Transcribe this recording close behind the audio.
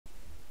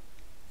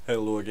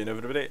Hello again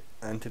everybody,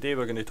 and today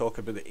we're going to talk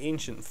about the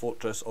ancient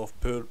fortress of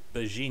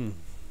Por-bazhin.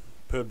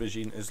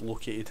 Por-bazhin is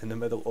located in the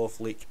middle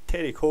of Lake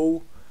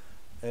Tere-Khol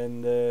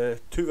in the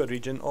Tuva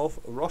region of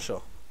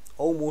Russia,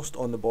 almost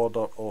on the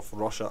border of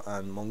Russia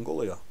and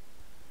Mongolia.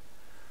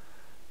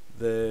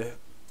 The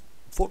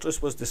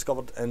fortress was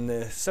discovered in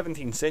the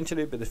 17th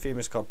century by the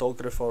famous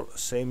cartographer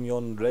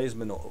Semyon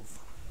Rezmenov,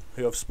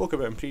 who I've spoken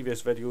about in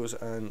previous videos,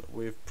 and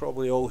we've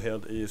probably all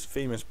heard his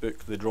famous book,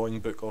 The Drawing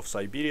Book of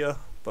Siberia,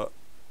 but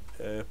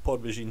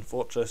Por-bazhin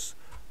fortress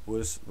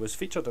was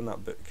featured in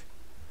that book.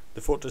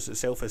 The fortress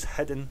itself is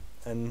hidden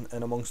in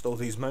amongst all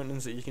these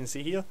mountains that you can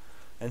see here,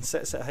 and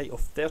sits at a height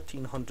of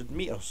 1300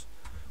 metres,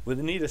 with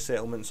the nearest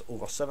settlements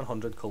over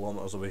 700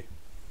 kilometres away.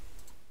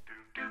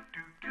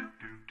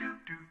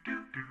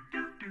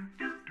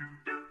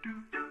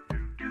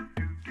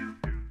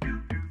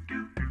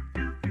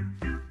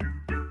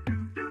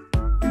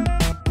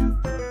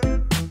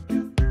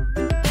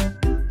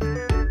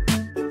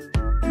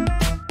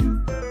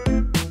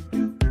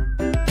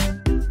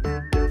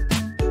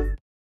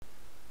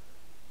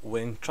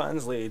 When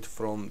translated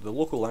from the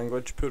local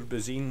language,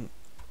 Por-bazhin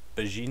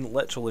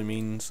literally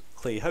means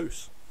clay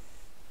house.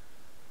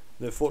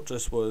 The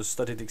fortress was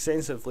studied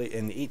extensively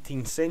in the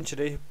 18th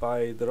century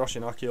by the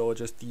Russian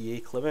archaeologist D.A.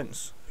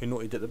 Clements, who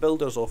noted that the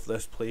builders of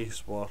this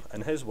place were,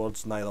 in his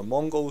words, neither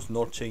Mongols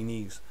nor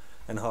Chinese,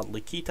 and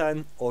hardly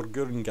Khitan or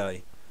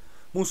Gurungai,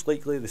 most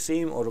likely the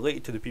same or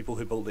related to the people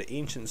who built the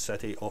ancient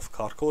city of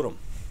Karakoram.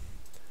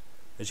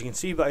 As you can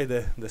see by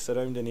the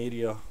surrounding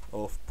area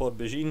of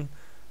Por-bazhin,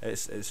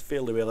 it's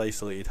fairly well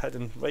isolated,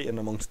 hidden right in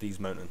amongst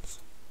these mountains.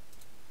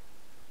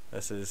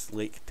 This is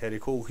Lake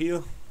Tere-Khol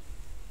here,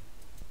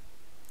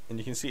 and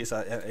you can see it's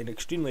an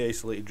extremely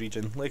isolated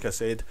region. Like I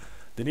said,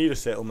 the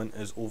nearest settlement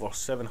is over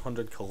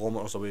 700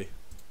 kilometres away.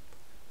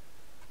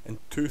 In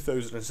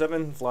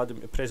 2007,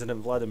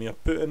 President Vladimir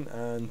Putin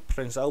and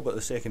Prince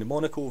Albert II of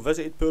Monaco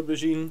visited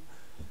Por-bazhin,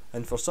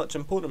 and for such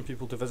important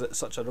people to visit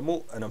such a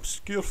remote and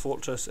obscure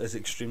fortress is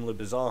extremely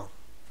bizarre.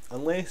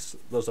 Unless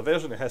there's a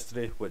version of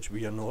history which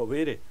we are not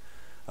aware of,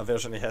 a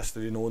version of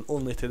history known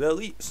only to the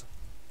elites.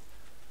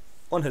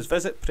 On his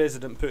visit,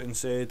 President Putin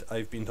said,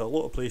 "I've been to a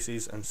lot of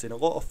places and seen a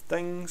lot of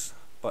things,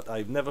 but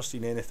I've never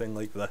seen anything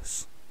like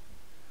this."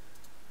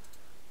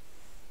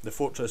 The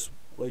fortress,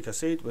 like I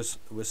said, was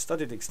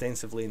studied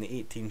extensively in the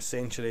 18th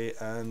century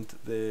and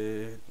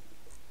the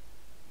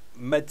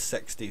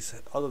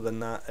mid-60s. Other than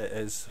that, it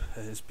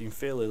has been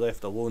fairly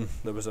left alone.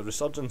 There was a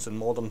resurgence in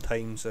modern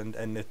times and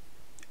in the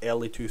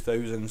early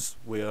 2000s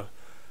where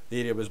the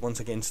area was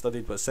once again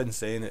studied, but since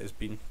then it has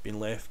been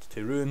left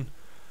to ruin,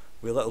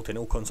 with little to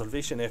no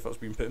conservation efforts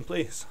being put in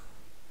place.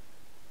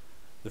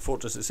 The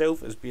fortress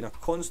itself has been a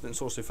constant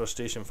source of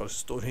frustration for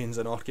historians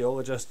and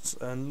archaeologists,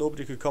 and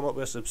nobody could come up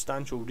with a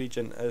substantial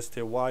reason as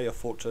to why a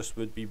fortress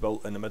would be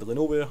built in the middle of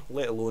nowhere,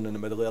 let alone in the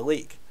middle of a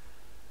lake.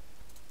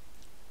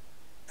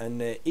 In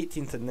the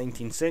 18th and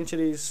 19th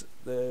centuries,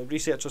 the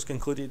researchers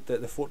concluded that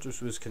the fortress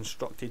was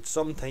constructed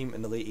sometime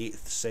in the late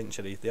 8th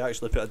century. They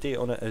actually put a date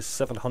on it as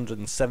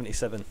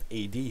 777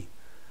 AD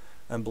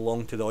and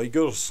belonged to the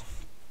Uyghurs,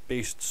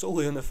 based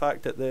solely on the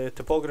fact that the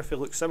topography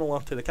looks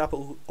similar to the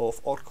capital of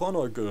Orkhon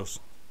Uyghurs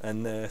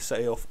in the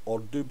city of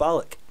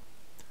Ordubalik.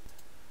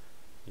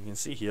 You can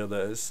see here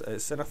that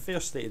it's in a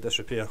fair state of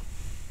disrepair.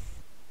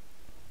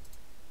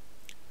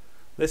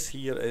 This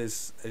here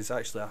is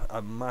actually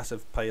a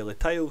massive pile of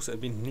tiles that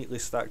have been neatly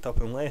stacked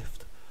up and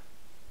left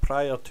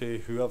prior to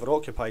whoever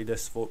occupied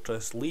this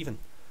fortress leaving,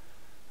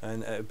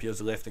 and it appears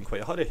they left in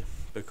quite a hurry,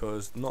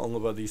 because not only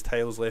were these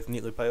tiles left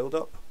neatly piled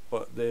up,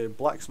 but the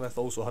blacksmith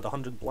also had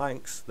 100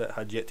 blanks that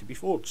had yet to be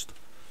forged.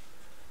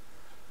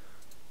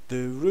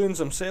 The ruins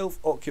themselves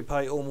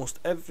occupy almost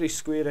every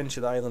square inch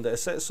of the island that it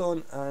sits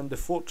on, and the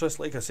fortress,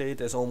 like I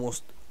said, is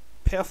almost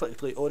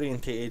perfectly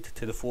orientated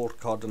to the 4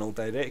 cardinal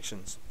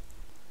directions.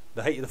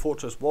 The height of the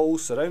fortress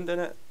walls surrounding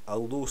it,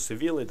 although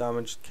severely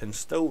damaged, can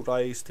still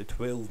rise to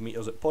 12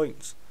 metres at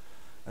points,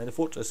 and the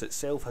fortress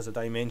itself has a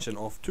dimension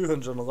of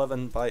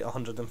 211 by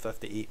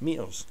 158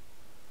 metres.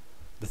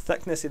 The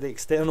thickness of the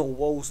external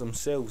walls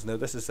themselves, now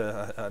this is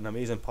an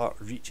amazing part,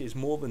 reaches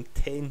more than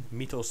 10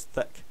 metres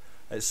thick.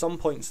 At some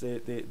points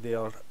they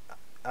are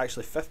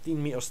actually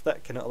 15 metres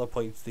thick, and at other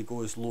points they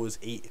go as low as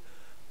 8,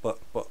 but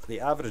they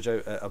average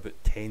out at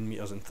about 10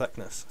 metres in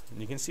thickness.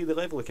 And you can see the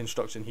level of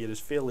construction here is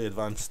fairly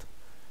advanced,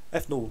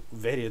 if no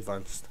very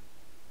advanced.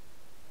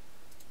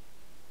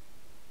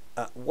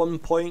 At one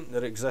point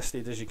there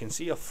existed, as you can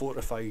see, a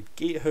fortified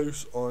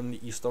gatehouse on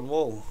the eastern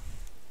wall.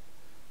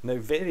 Now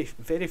very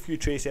few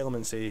trace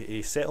elements of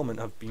a settlement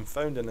have been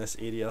found in this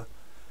area.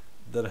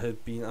 There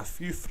have been a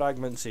few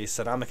fragments of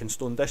ceramic and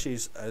stone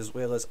dishes, as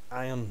well as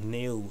iron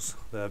nails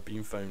that have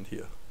been found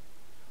here.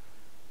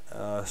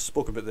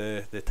 Spoke about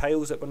the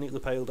tiles that were neatly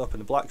piled up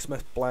and the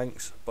blacksmith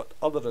blanks, but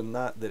other than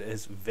that there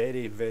is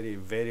very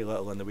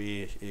little in the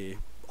way of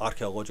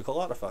archaeological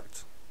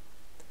artefacts.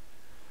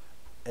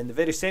 In the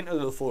very centre of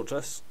the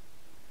fortress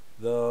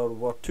there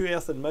were 2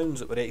 earthen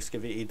mounds that were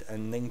excavated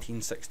in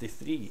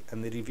 1963,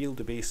 and they revealed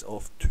the base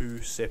of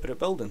 2 separate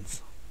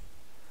buildings.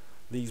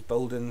 These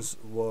buildings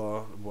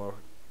were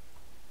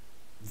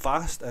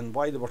vast, and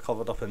why they were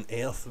covered up in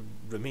earth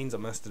remains a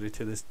mystery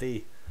to this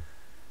day.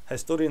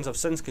 Historians have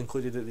since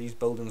concluded that these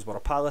buildings were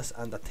a palace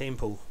and a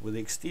temple, with the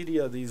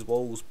exterior of these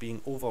walls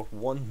being over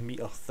 1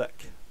 metre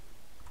thick.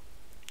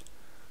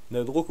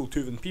 Now, the local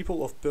Tuvan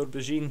people of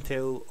Por-bazhin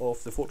tell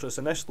of the fortress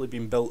initially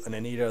being built in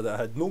an area that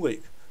had no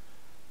lake,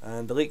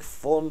 and the lake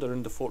formed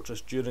around the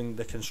fortress during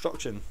the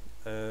construction.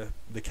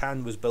 The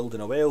Khan was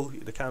building a well,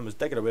 the Khan was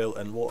digging a well,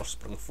 and water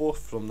sprung forth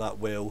from that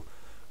well,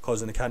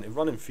 causing the Khan to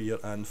run in fear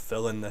and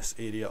filling this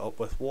area up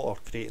with water,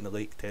 creating the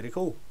lake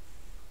Tere-Khol.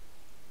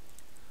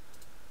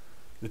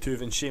 The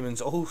Tuvan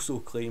shamans also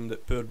claim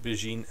that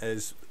Por-bazhin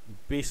is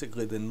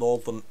basically the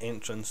northern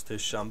entrance to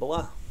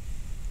Shambala.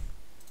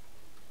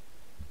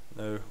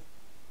 Now,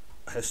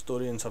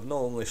 historians have not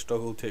only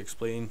struggled to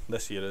explain,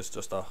 this here is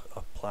just a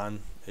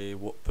plan,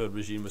 what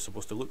Por-bazhin was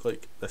supposed to look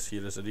like, this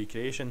here is a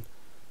recreation,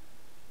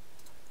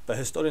 but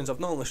historians have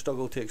not only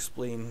struggled to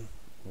explain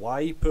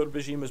why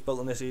Por-bazhin was built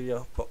in this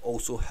area, but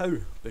also how,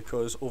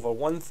 because over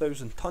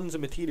 1,000 tonnes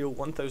of material,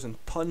 1,000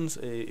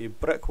 tonnes of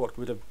brickwork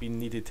would have been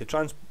needed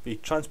to be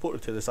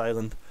transported to this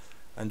island,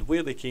 and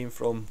where they came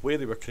from, where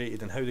they were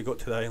created, and how they got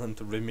to the island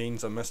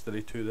remains a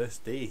mystery to this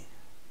day.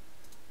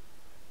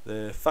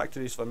 The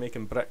factories for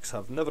making bricks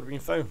have never been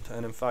found,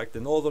 and in fact the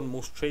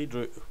northernmost trade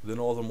route, the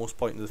northernmost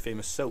point of the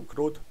famous Silk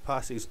Road,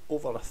 passes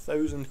over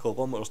 1,000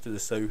 kilometres to the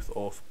south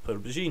of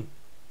Por-bazhin.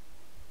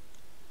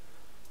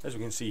 As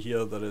we can see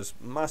here, there is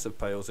massive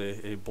piles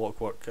of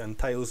blockwork and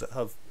tiles that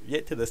have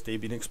yet to this day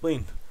been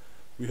explained.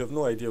 We have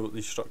no idea what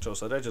these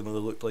structures originally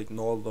looked like,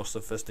 nor their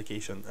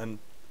sophistication, and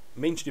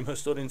mainstream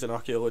historians and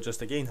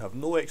archaeologists again have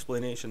no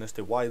explanation as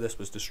to why this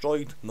was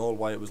destroyed, nor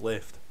why it was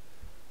left.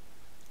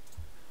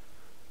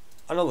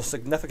 Another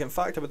significant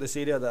fact about this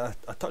area that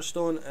I touched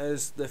on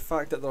is the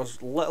fact that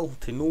there's little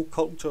to no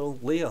cultural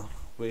layer,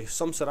 with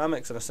some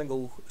ceramics and a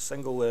single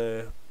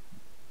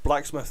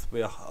blacksmith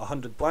with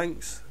 100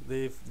 blanks.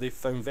 They've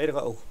found very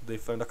little. They've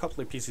found a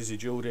couple of pieces of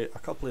jewellery, a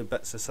couple of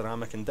bits of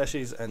ceramic and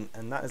dishes, and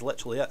that is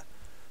literally it.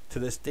 To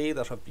this day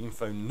there have been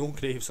found no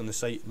graves on the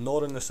site,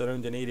 nor in the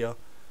surrounding area,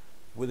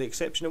 with the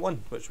exception of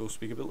one, which we'll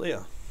speak about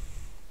later.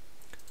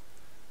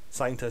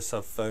 Scientists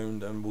have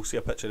found, and we'll see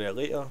a picture of it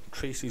later,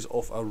 traces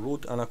of a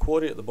road and a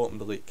quarry at the bottom of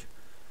the lake,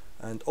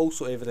 and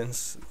also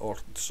evidence, or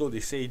so they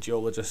say,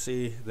 geologists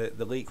say, that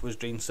the lake was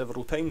drained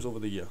several times over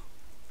the year.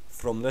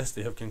 From this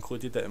they have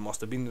concluded that it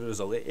must have been the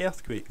result of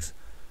earthquakes,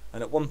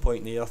 and at one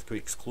point the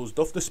earthquakes closed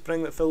off the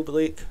spring that filled the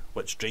lake,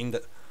 which drained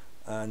it,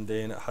 and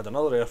then it had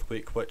another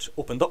earthquake which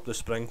opened up the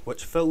spring,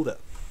 which filled it.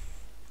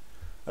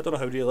 I don't know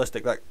how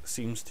realistic that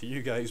seems to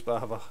you guys, but I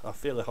have a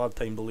fairly hard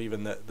time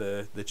believing that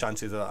the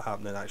chances of that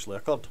happening actually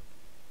occurred.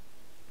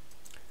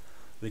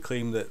 They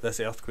claim that this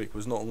earthquake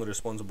was not only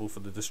responsible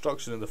for the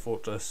destruction of the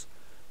fortress,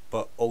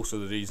 but also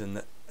the reason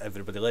that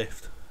everybody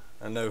left.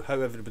 And now, how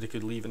everybody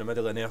could leave in the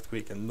middle of an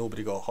earthquake and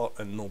nobody got hurt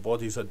and no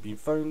bodies had been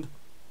found,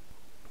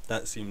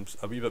 that seems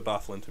a wee bit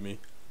baffling to me.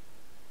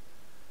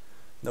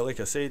 Now, like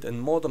I said,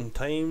 in modern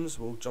times,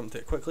 we'll jump to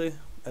it quickly,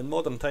 in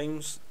modern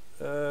times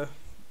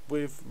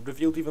we've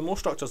revealed even more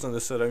structures in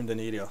the surrounding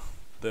area.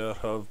 There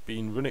have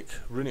been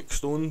runic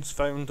stones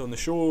found on the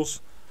shores,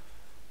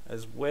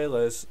 as well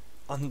as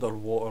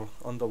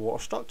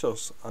underwater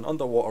structures, an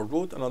underwater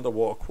road, an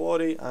underwater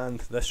quarry, and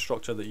this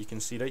structure that you can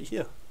see right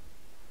here.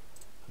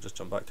 I'll just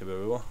jump back to where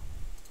we were.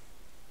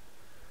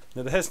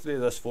 Now, the history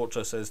of this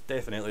fortress is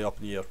definitely up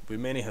in the air, with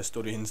many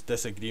historians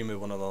disagreeing with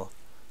one another.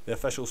 The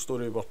official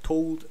story we're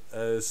told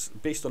is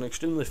based on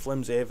extremely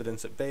flimsy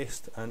evidence at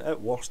best, and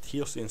at worst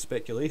hearsay and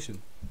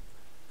speculation.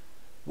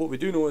 What we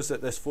do know is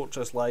that this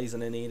fortress lies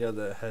in an area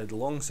that had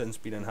long since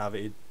been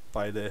inhabited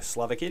by the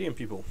Slavic Aryan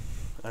people,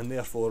 and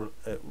therefore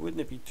it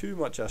wouldn't be too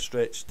much a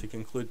stretch to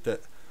conclude that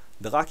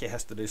the lack of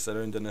history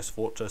surrounding this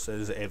fortress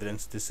is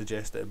evidence to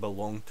suggest that it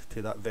belonged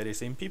to that very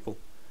same people,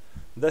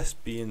 this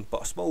being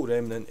but a small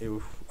remnant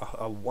of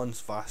a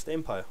once vast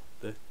empire,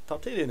 the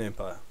Tartarian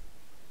Empire.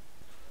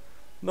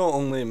 Not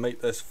only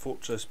might this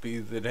fortress be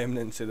the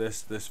remnants of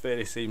this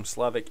very same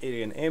Slavic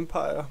Aryan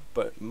Empire,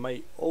 but it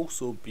might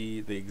also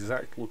be the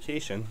exact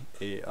location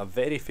of a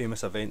very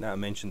famous event that I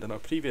mentioned in our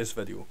previous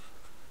video,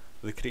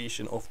 the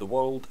creation of the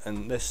world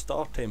and this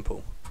star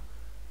temple.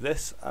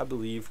 This, I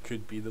believe,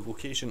 could be the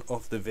location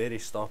of the very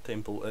star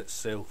temple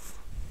itself.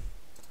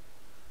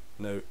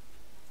 Now,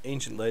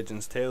 ancient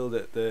legends tell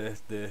that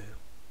the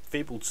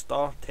fabled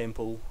star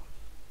temple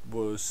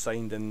was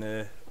signed in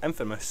the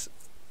infamous,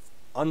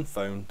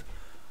 unfound,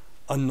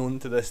 unknown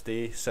to this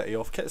day city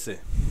of Kitsi.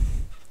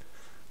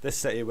 This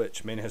city,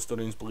 which many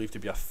historians believe to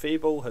be a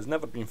fable, has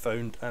never been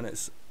found, and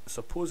its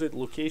supposed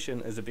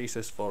location is the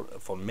basis for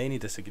many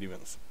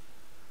disagreements.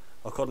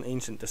 According to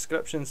ancient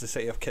descriptions, the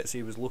city of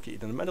Kitsi was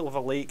located in the middle of a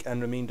lake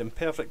and remained in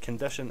perfect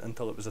condition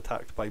until it was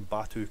attacked by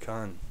Batu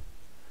Khan.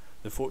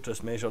 The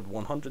fortress measured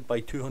 100 by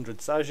 200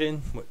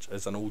 sajin, which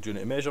is an old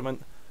unit of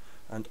measurement,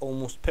 and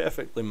almost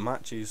perfectly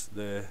matches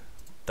the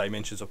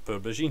dimensions of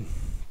Por-bazhin.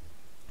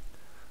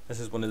 This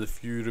is one of the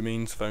few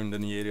remains found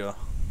in the area.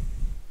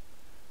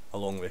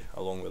 Along with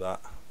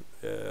that,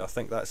 I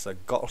think that's a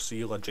gutter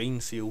seal, a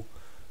drain seal,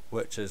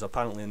 which is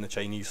apparently in the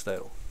Chinese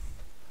style.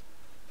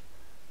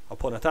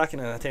 Upon attacking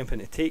and attempting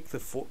to take the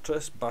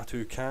fortress,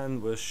 Batu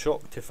Khan was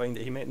shocked to find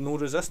that he met no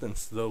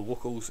resistance. The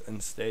locals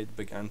instead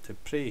began to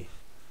pray.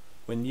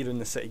 When nearing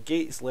the city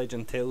gates,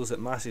 legend tells that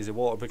masses of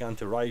water began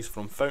to rise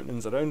from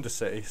fountains around the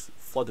city,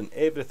 flooding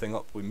everything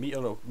up with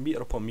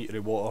metre upon metre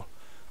of water,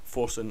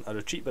 forcing a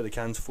retreat by the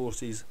Khan's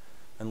forces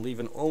and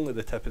leaving only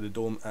the tip of the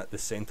dome at the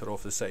centre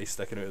of the city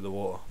sticking out of the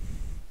water.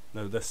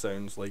 Now this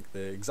sounds like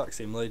the exact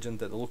same legend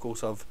that the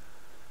locals have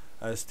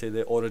as to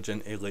the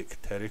origin of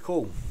Lake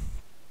Tere-Khol.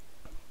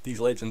 These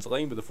legends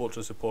align with the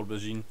fortress of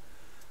Por-bazhin,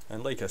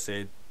 and like I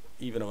said,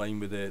 even align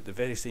with the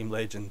very same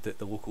legend that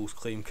the locals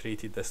claim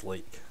created this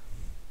lake.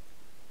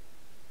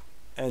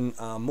 In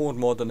a more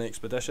modern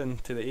expedition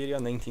to the area,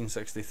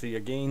 1963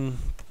 again,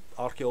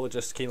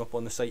 archaeologists came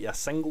upon the site of a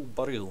single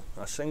burial,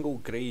 a single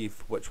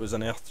grave which was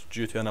unearthed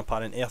due to an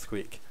apparent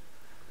earthquake.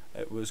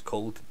 It was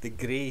called the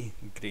Grey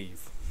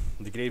Grave.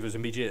 The grave was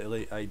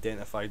immediately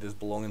identified as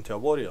belonging to a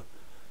warrior.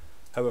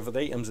 However,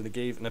 the items in the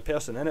grave and the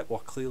person in it were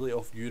clearly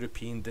of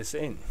European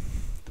descent.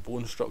 The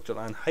bone structure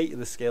and height of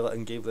the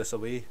skeleton gave this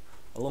away,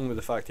 along with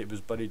the fact it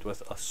was buried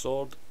with a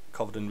sword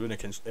covered in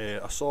runic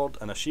a sword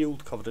and a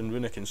shield covered in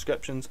runic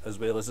inscriptions, as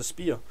well as a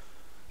spear.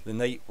 The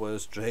knight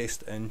was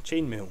dressed in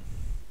chainmail.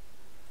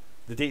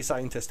 The date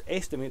scientists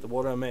estimate the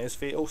warrior met his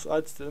fate also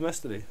adds to the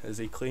mystery, as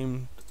they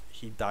claimed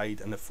he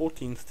died in the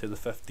 14th to the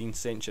 15th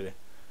century,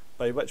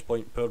 by which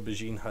point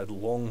Por-bazhin had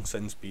long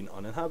since been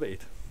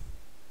uninhabited.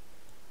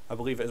 I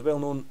believe it is well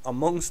known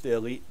amongst the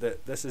elite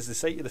that this is the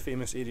site of the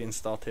famous Aryan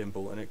Star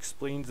Temple, and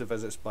explains the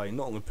visits by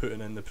not only putting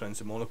in the Prince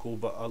of Monaco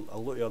but a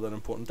lot of other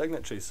important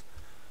dignitaries,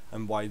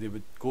 and why they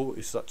would go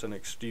to such an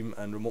extreme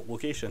and remote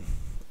location.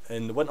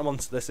 In the winter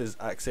months this is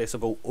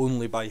accessible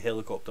only by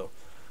helicopter,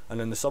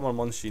 and in the summer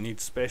months you need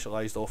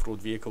specialised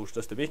off-road vehicles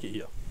just to make it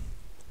here.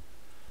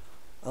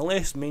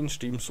 Unless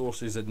mainstream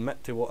sources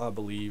admit to what I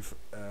believe,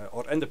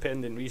 or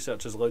independent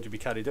research is allowed to be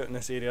carried out in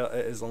this area,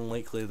 it is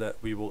unlikely that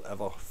we will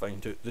ever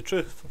find out the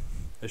truth.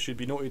 It should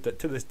be noted that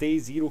to this day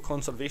zero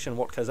conservation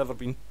work has ever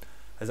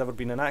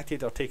been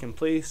enacted or taken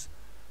place,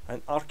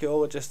 and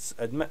archaeologists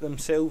admit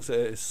themselves that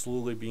it is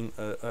slowly being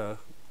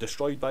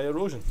destroyed by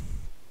erosion,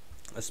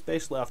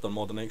 especially after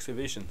modern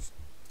excavations.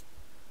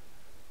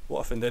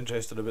 What I find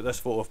interesting about this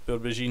photo of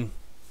Por-bazhin,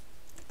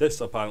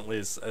 this apparently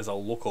is a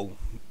local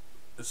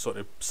sort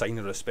of sign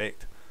of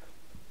respect,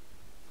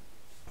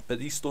 but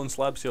these stone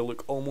slabs here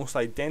look almost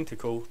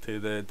identical to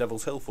the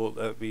Devil's Hill fort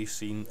that we've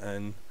seen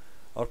in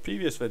our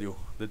previous video,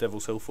 the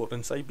Devil's Hill fort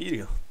in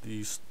Siberia,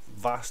 these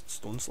vast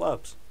stone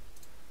slabs.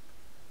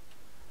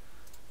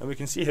 And we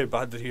can see how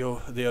bad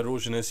the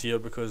erosion is here,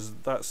 because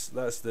that's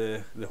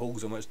the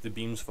holes in which the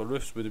beams for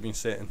roofs would have been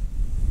set in.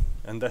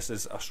 And this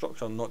is a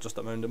structure, not just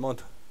a mound of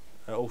mud.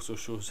 It also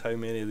shows how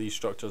many of these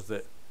structures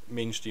that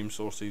mainstream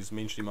sources,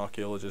 mainstream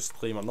archaeologists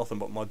claim are nothing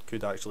but mud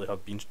could actually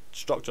have been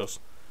structures,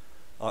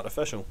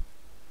 artificial.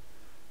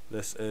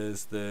 This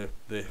is the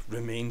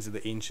remains of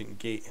the ancient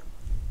gate.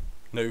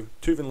 Now,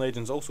 Tuvan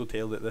legends also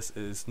tell that this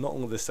is not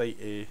only the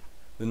site of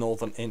the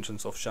northern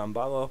entrance of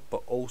Shambala,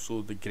 but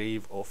also the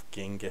grave of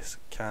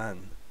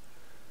Ghengis-Khan.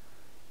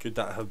 Could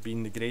that have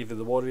been the grave of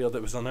the warrior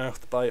that was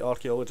unearthed by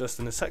archaeologists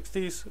in the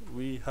 60s?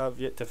 We have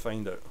yet to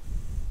find out.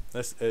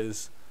 This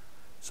is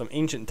some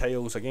ancient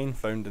tiles again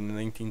found in the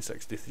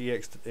 1963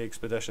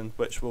 expedition,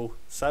 which will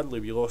sadly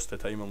be lost to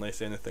time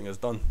unless anything is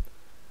done.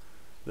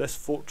 This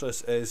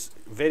fortress is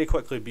very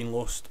quickly being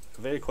lost,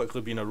 very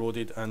quickly being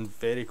eroded, and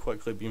very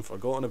quickly being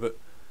forgotten about.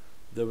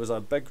 There was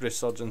a big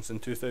resurgence in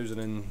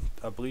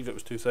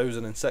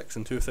 2006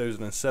 and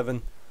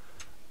 2007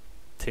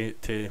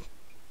 to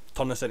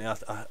turn this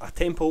into a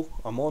temple,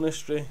 a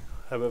monastery.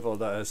 However,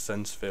 that has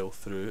since fell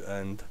through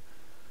and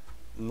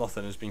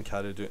nothing has been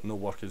carried out, no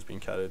work has been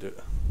carried out.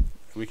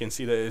 We can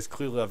see that it is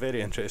clearly a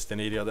very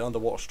interesting area. The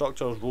underwater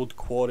structures, road,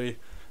 quarry,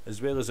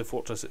 as well as the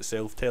fortress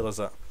itself tell us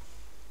that.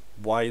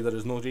 Why there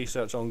is no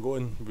research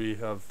ongoing,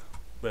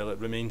 well, it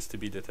remains to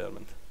be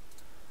determined.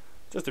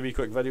 Just a wee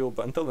quick video,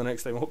 but until the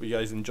next time, I hope you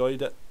guys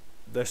enjoyed it.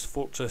 This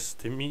fortress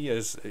to me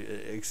is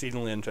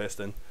exceedingly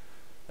interesting.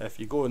 If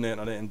you go on the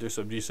internet and do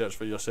some research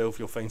for yourself,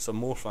 you'll find some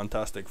more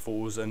fantastic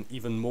foes and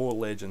even more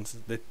legends.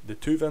 The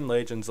Tuvan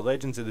legends, the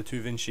legends of the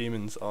Tuvan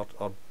shamans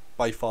are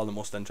by far the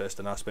most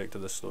interesting aspect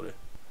of this story.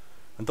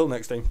 Until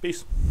next time,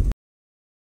 peace.